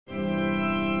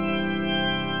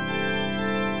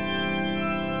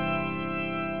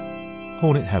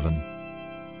Hornet Heaven.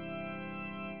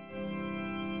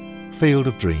 Field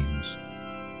of Dreams.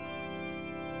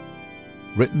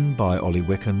 Written by Ollie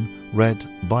Wicken, read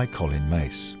by Colin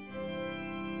Mace.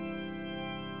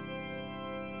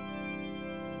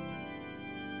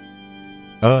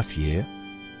 Earth Year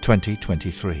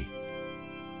 2023.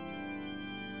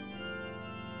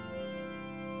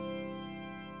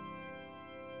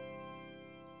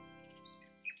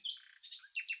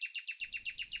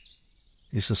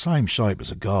 It's the same shape as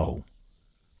a goal,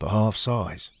 but half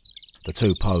size. The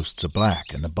two posts are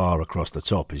black and the bar across the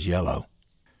top is yellow.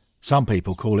 Some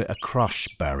people call it a crush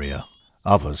barrier,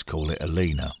 others call it a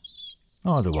leaner.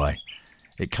 Either way,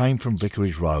 it came from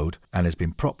Vicarage Road and has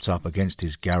been propped up against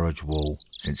his garage wall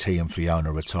since he and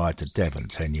Fiona retired to Devon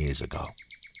 10 years ago.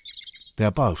 They're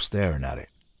both staring at it.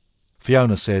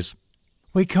 Fiona says,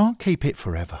 "We can't keep it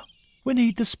forever. We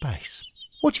need the space.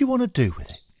 What do you want to do with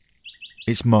it?"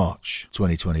 It's March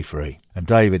 2023, and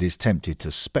David is tempted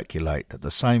to speculate that the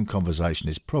same conversation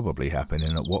is probably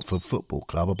happening at Watford Football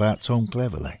Club about Tom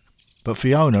Cleverley. But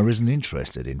Fiona isn't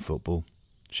interested in football.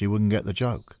 She wouldn't get the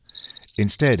joke.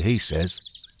 Instead, he says,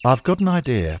 "I've got an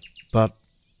idea, but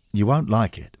you won't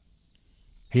like it."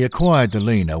 He acquired the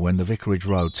Lena when the Vicarage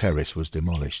Road terrace was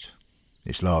demolished.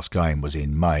 Its last game was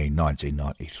in May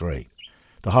 1993.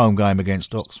 The home game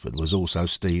against Oxford was also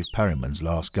Steve Perryman's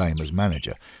last game as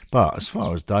manager, but as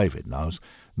far as David knows,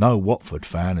 no Watford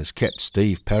fan has kept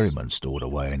Steve Perryman stored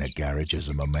away in a garage as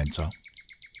a memento.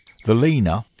 The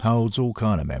Lena holds all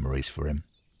kind of memories for him,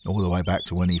 all the way back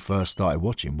to when he first started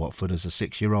watching Watford as a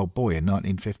 6-year-old boy in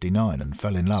 1959 and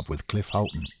fell in love with Cliff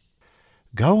Holton.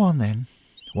 "Go on then,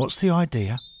 what's the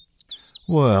idea?"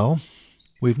 "Well,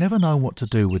 we've never known what to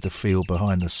do with the field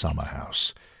behind the summer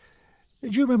house. Do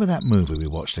you remember that movie we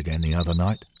watched again the other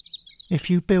night? If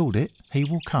you build it, he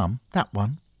will come, that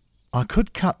one. I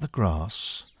could cut the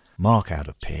grass, mark out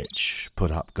a pitch,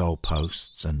 put up goal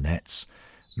posts and nets,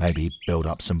 maybe build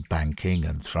up some banking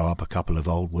and throw up a couple of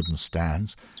old wooden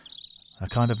stands. A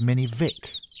kind of mini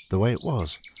Vic, the way it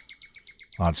was.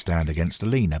 I'd stand against the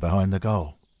Lena behind the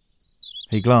goal."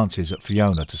 He glances at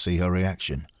Fiona to see her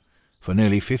reaction. For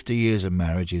nearly 50 years of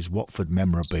marriage, his Watford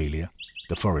memorabilia,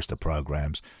 the Forrester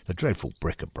programmes, the dreadful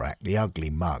bric-a-brac, the ugly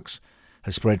mugs,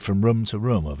 has spread from room to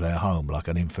room of their home like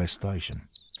an infestation.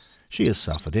 She has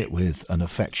suffered it with an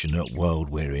affectionate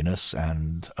world-weariness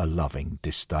and a loving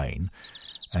disdain,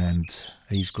 and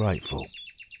he's grateful.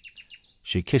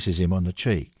 She kisses him on the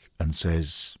cheek and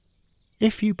says,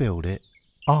 "If you build it,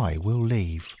 I will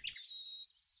leave."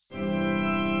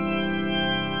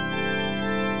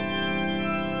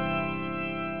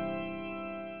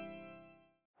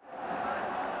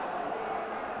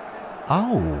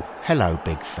 "Oh, hello,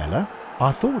 big fella.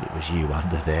 I thought it was you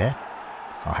under there.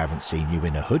 I haven't seen you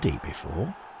in a hoodie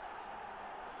before."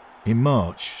 In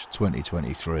March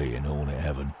 2023 in Hornet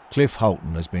Heaven, Cliff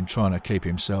Holton has been trying to keep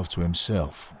himself to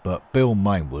himself, but Bill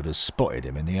Mainwood has spotted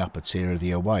him in the upper tier of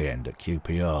the away end at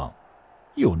QPR.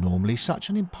 "You're normally such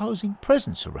an imposing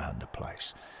presence around the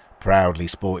place, proudly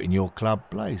sporting your club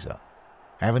blazer.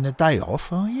 Having a day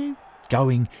off, are you?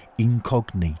 Going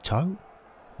incognito?"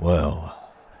 "Well,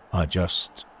 I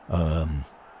just,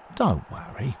 don't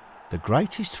worry. The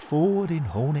greatest forward in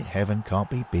Hornet Heaven can't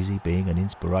be busy being an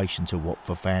inspiration to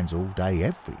Watford fans all day,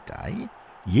 every day.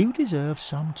 You deserve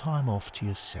some time off to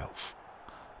yourself.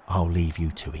 I'll leave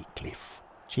you to it, Cliff.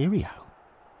 Cheerio."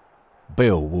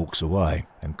 Bill walks away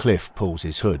and Cliff pulls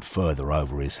his hood further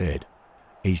over his head.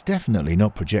 He's definitely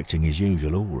not projecting his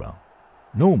usual aura.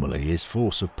 Normally his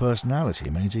force of personality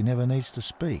means he never needs to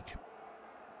speak.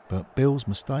 But Bill's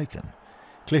mistaken.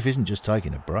 Cliff isn't just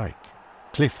taking a break.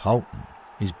 Cliff Holton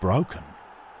is broken.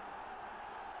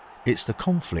 It's the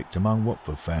conflict among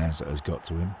Watford fans that has got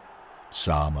to him.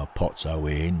 Some are Pozzo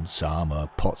in, some are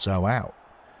Pozzo out.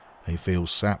 He feels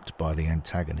sapped by the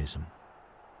antagonism.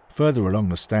 Further along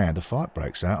the stand, a fight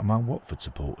breaks out among Watford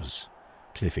supporters.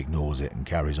 Cliff ignores it and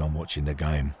carries on watching the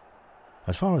game.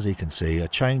 As far as he can see, a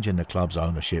change in the club's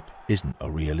ownership isn't a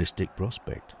realistic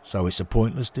prospect, so it's a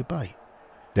pointless debate.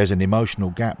 There's an emotional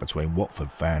gap between Watford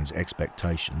fans'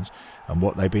 expectations and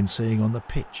what they've been seeing on the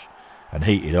pitch, and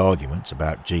heated arguments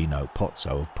about Gino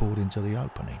Pozzo have poured into the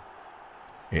opening.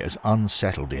 It has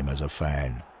unsettled him as a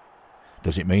fan.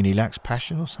 Does it mean he lacks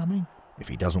passion or something, if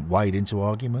he doesn't wade into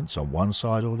arguments on one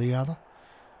side or the other?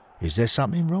 Is there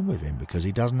something wrong with him because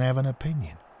he doesn't have an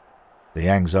opinion? The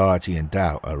anxiety and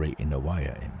doubt are eating away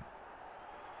at him.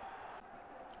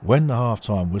 When the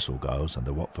half-time whistle goes and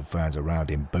the Watford fans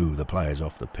around him boo the players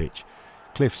off the pitch,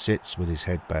 Cliff sits with his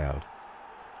head bowed.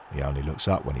 He only looks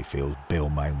up when he feels Bill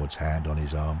Mainwood's hand on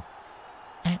his arm.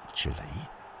 "Actually,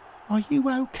 are you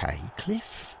okay,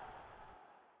 Cliff?"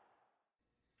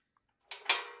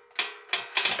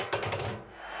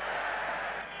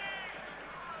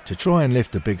 To try and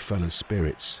lift the big fella's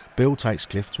spirits, Bill takes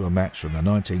Cliff to a match from the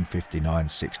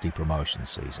 1959-60 promotion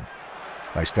season.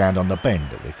 They stand on the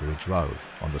bend at Vicarage Road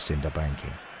on the cinder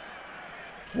banking.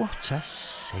 What a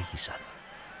season.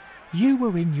 You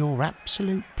were in your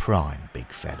absolute prime,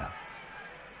 big fella.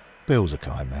 Bill's a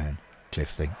kind man,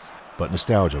 Cliff thinks, but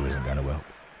nostalgia isn't going to help.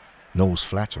 Nor's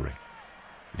flattery.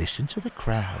 Listen to the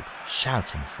crowd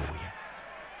shouting for you.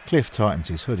 Cliff tightens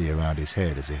his hoodie around his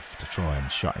head as if to try and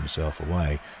shut himself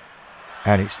away,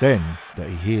 and it's then that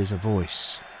he hears a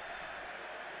voice.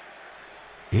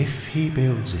 If he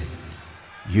builds it,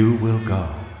 you will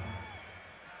go.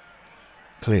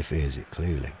 Cliff hears it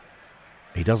clearly.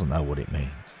 He doesn't know what it means.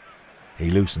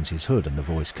 He loosens his hood and the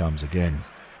voice comes again.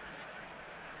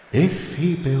 If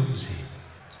he builds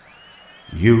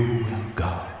it, you will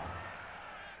go.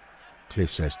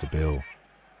 Cliff says to Bill,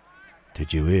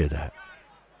 "Did you hear that?"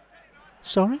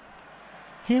 Sorry?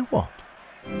 Hear what?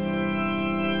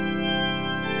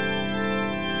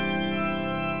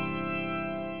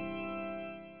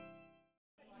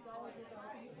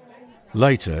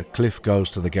 Later, Cliff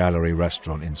goes to the gallery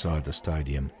restaurant inside the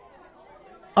stadium.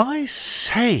 I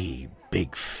say,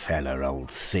 big fella,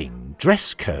 old thing,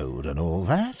 dress code and all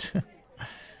that.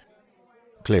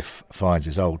 Cliff finds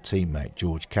his old teammate,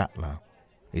 George Catlow.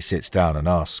 He sits down and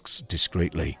asks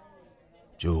discreetly,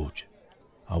 "George,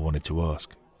 I wanted to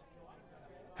ask,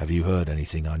 have you heard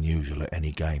anything unusual at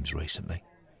any games recently?"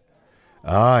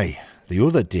 Aye, the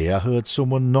other day I heard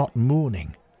someone not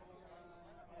mourning.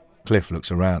 Cliff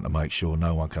looks around to make sure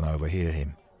no one can overhear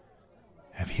him.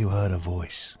 Have you heard a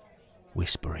voice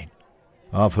whispering?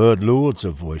 I've heard loads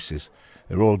of voices.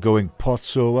 They're all going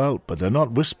pot-so out, but they're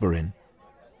not whispering.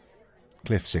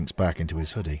 Cliff sinks back into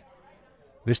his hoodie.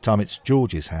 This time it's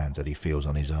George's hand that he feels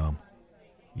on his arm.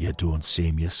 You don't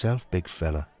seem yourself, big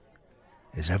fella.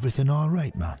 Is everything all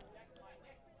right, man?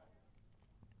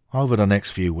 Over the next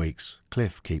few weeks,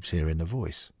 Cliff keeps hearing the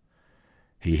voice.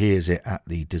 He hears it at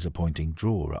the disappointing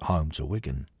draw at home to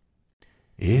Wigan.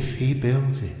 If he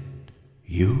builds it,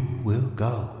 you will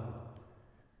go.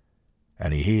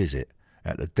 And he hears it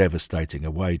at the devastating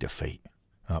away defeat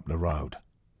up the road.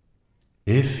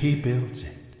 If he builds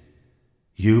it,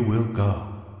 you will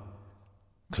go.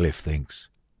 Cliff thinks,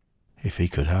 if he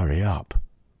could hurry up,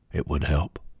 it would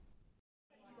help.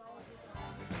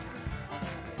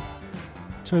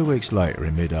 2 weeks later,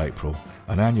 in mid-April,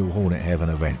 an annual Hornet Heaven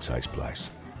event takes place.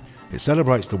 It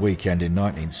celebrates the weekend in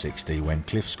 1960 when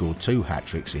Cliff scored 2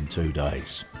 hat-tricks in 2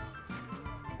 days.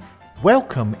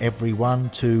 Welcome everyone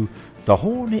to the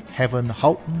Hornet Heaven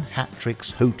Holton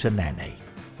Hat-Tricks Hootenanny.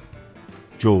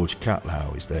 George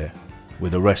Catlow is there,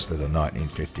 with the rest of the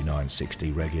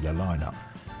 1959-60 regular lineup,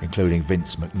 including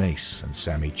Vince McNeese and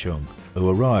Sammy Chung, who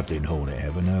arrived in Hornet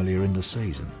Heaven earlier in the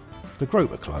season. The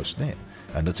group are close-knit,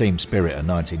 and the team spirit of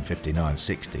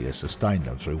 1959-60 has sustained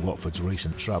them through Watford's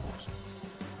recent troubles.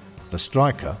 The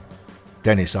striker,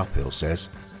 Dennis Uphill, says,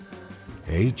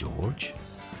 Hey George,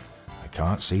 I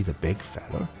can't see the big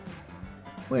fella.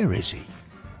 Where is he?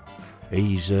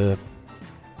 He said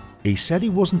he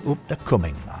wasn't up to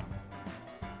coming, man.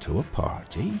 To a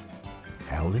party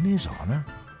held in his honour.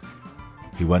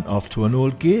 He went off to an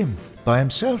old game by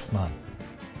himself, man.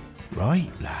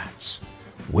 Right, lads,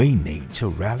 we need to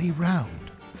rally round.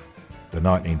 The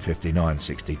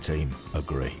 1959-60 team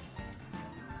agree.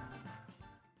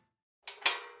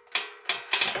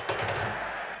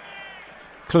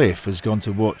 Cliff has gone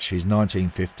to watch his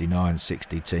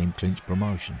 1959-60 team clinch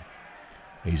promotion.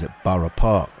 He's at Borough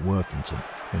Park, Workington,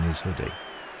 in his hoodie.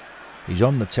 He's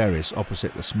on the terrace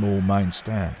opposite the small main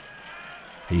stand.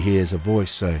 He hears a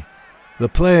voice say, "The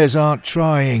players aren't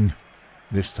trying."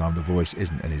 This time the voice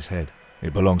isn't in his head.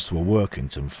 It belongs to a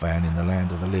Workington fan in the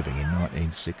land of the living in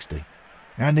 1960.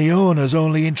 "And the owner's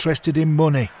only interested in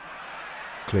money."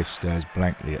 Cliff stares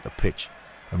blankly at the pitch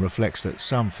and reflects that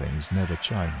some things never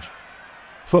change.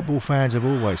 Football fans have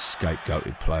always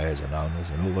scapegoated players and owners,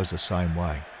 and always the same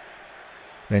way.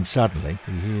 Then suddenly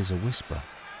he hears a whisper.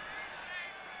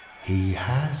 He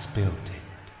has built it.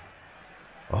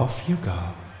 Off you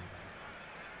go.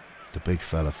 The big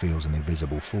fella feels an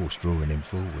invisible force drawing him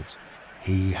forwards.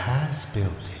 He has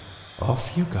built it.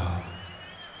 Off you go.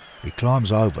 He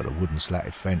climbs over the wooden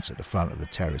slatted fence at the front of the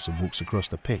terrace and walks across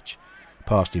the pitch,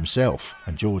 past himself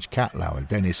and George Catlow and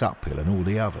Dennis Uphill and all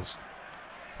the others.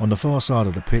 On the far side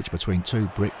of the pitch between 2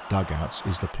 brick dugouts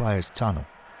is the players' tunnel.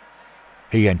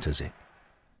 He enters it.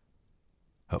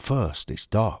 At first it's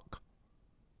dark,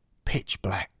 pitch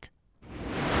black.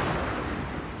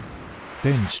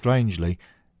 Then, strangely,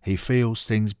 he feels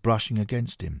things brushing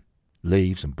against him,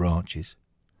 leaves and branches.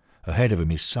 Ahead of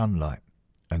him is sunlight,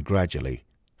 and gradually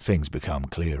things become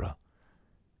clearer.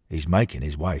 He's making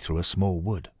his way through a small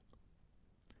wood.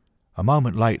 A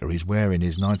moment later he's wearing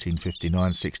his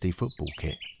 1959-60 football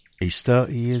kit. He's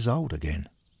 30 years old again,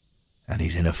 and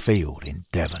he's in a field in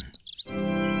Devon.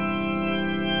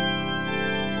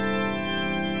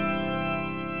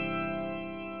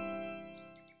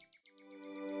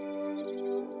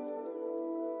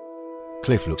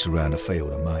 Cliff looks around the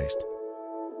field amazed.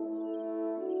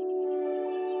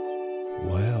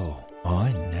 Well,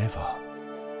 I never.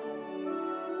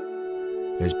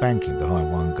 There's banking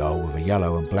behind one goal with a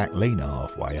yellow and black leaner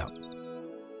halfway up.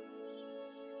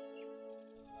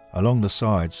 Along the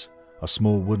sides are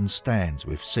small wooden stands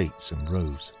with seats and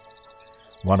roofs.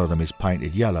 One of them is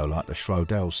painted yellow like the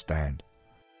Schrodel stand.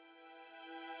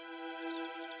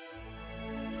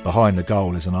 Behind the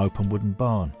goal is an open wooden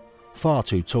barn, far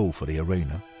too tall for the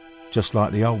arena, just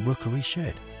like the old rookery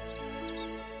shed.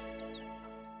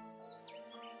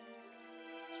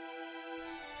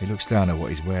 He looks down at what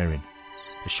he's wearing.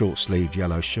 A short-sleeved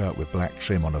yellow shirt with black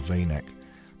trim on a V-neck,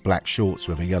 black shorts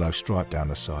with a yellow stripe down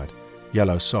the side,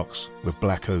 yellow socks with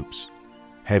black hoops,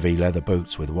 heavy leather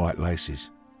boots with white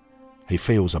laces. He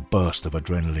feels a burst of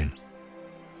adrenaline.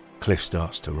 Cliff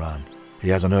starts to run. He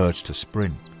has an urge to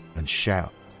sprint and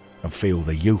shout and feel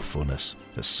the youthfulness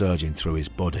that's surging through his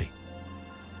body.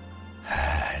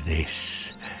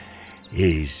 This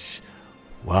is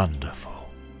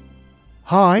wonderful.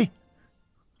 Hi!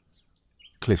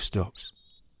 Cliff stops.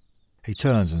 He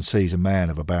turns and sees a man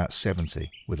of about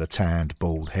 70 with a tanned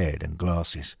bald head and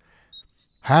glasses.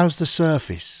 How's the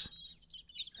surface?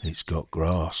 It's got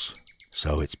grass,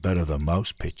 so it's better than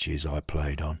most pitches I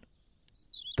played on.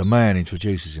 The man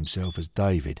introduces himself as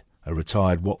David, a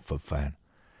retired Watford fan.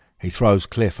 He throws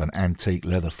Cliff an antique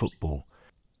leather football.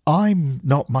 I'm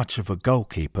not much of a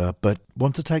goalkeeper, but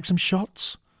want to take some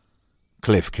shots?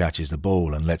 Cliff catches the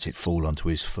ball and lets it fall onto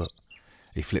his foot.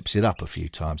 He flips it up a few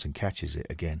times and catches it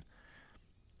again.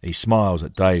 He smiles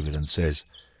at David and says,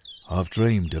 I've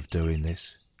dreamed of doing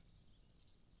this,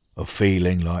 of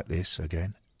feeling like this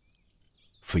again,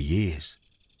 for years.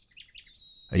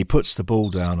 He puts the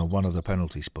ball down on one of the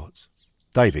penalty spots.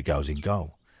 David goes in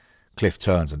goal. Cliff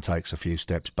turns and takes a few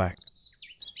steps back.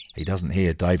 He doesn't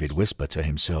hear David whisper to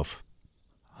himself,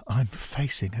 I'm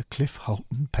facing a Cliff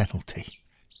Holton penalty.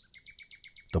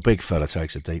 The big fella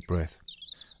takes a deep breath.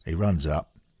 He runs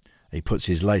up. He puts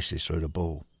his laces through the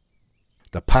ball.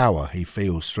 The power he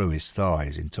feels through his thigh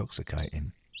is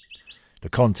intoxicating. The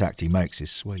contact he makes is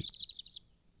sweet.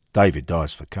 David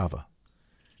dives for cover.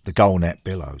 The goal net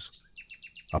billows.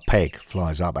 A peg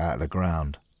flies up out of the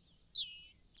ground.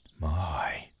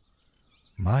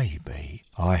 Maybe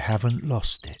I haven't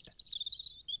lost it.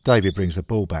 David brings the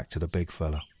ball back to the big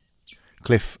fella.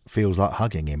 Cliff feels like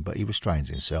hugging him, but he restrains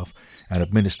himself and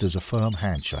administers a firm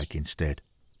handshake instead.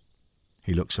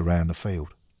 He looks around the field.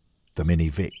 The Mini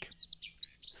Vic.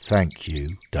 Thank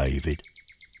you, David.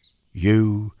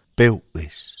 You built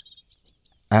this.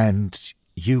 And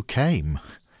you came.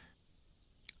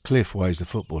 Cliff weighs the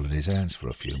football in his hands for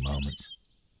a few moments.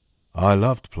 I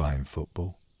loved playing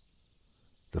football.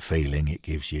 The feeling it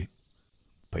gives you.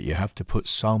 But you have to put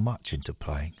so much into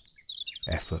playing.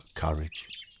 Effort, courage,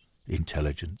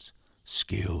 intelligence,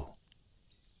 skill.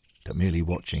 That merely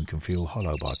watching can feel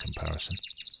hollow by comparison.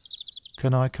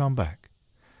 Can I come back?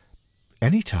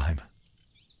 Any time.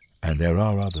 And there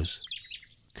are others.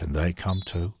 Can they come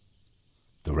too?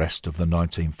 The rest of the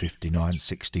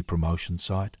 1959-60 promotion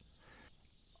side?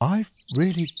 I've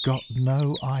really got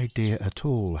no idea at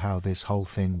all how this whole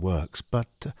thing works,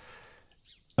 but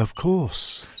of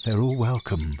course they're all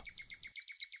welcome.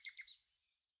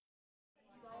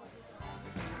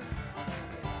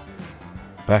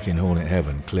 Back in Hornet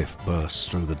Heaven, Cliff bursts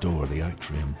through the door of the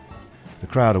atrium. The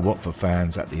crowd of Watford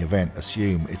fans at the event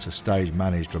assume it's a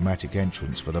stage-managed dramatic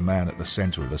entrance for the man at the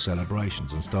centre of the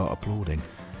celebrations and start applauding,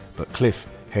 but Cliff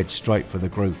heads straight for the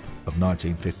group of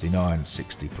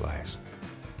 1959-60 players.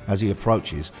 As he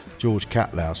approaches, George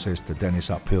Catlow says to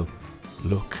Dennis Uphill,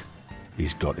 Look,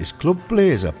 he's got his club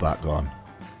blazer back on.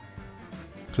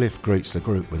 Cliff greets the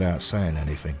group without saying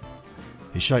anything.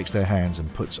 He shakes their hands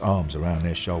and puts arms around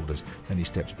their shoulders, then he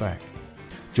steps back.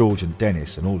 George and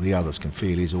Dennis and all the others can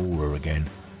feel his aura again.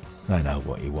 They know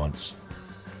what he wants.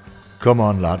 Come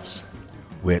on, lads.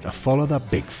 We're to follow the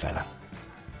big fella.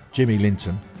 Jimmy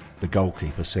Linton, the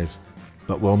goalkeeper, says,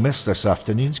 But we'll miss this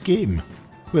afternoon's game.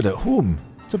 We're at home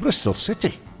to Bristol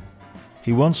City.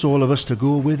 He wants all of us to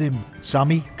go with him.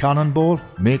 Sammy, Cannonball,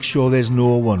 make sure there's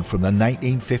no one from the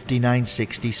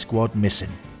 1959-60 squad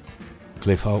missing.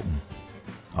 Cliff Holton,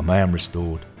 a man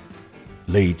restored,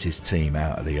 leads his team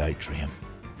out of the atrium.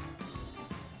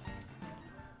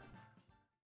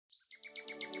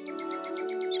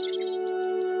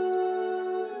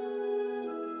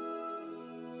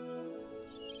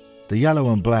 The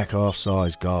yellow and black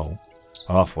half-size goal,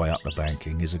 halfway up the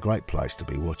banking, is a great place to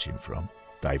be watching from,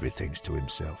 David thinks to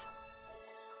himself.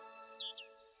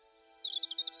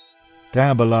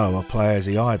 Down below are players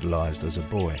he idolised as a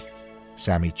boy.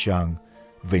 Sammy Chung,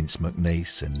 Vince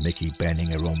McNeese and Mickey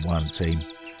Benning are on one team.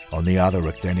 On the other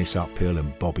are Dennis Uphill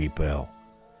and Bobby Bell.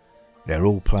 They're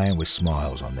all playing with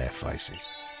smiles on their faces.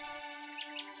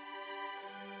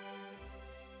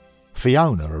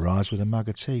 Fiona arrives with a mug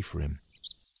of tea for him.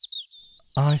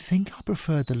 I think I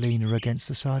preferred the leaner against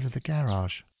the side of the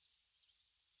garage.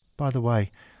 By the way,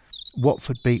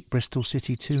 Watford beat Bristol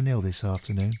City 2-0 this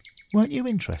afternoon. Weren't you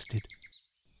interested?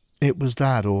 It was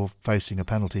that or facing a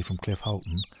penalty from Cliff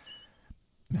Holton.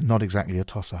 Not exactly a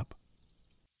toss-up.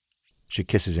 She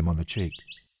kisses him on the cheek.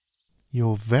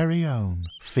 Your very own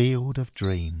field of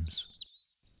dreams.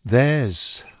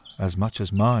 Theirs as much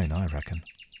as mine, I reckon.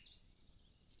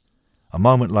 A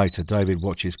moment later, David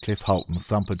watches Cliff Holton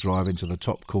thump a drive into the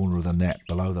top corner of the net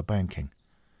below the banking.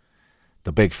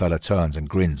 The big fella turns and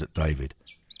grins at David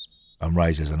and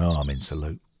raises an arm in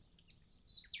salute.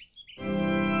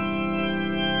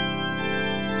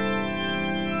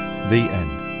 The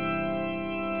end.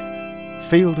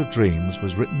 Field of Dreams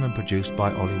was written and produced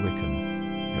by Ollie Wickham.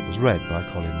 It was read by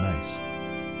Colin Mace.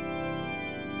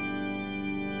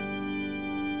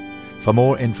 For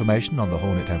more information on the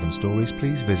Hornet Heaven stories,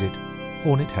 please visit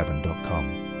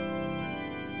hornetheaven.com.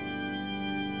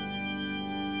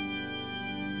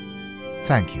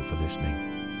 Thank you for listening.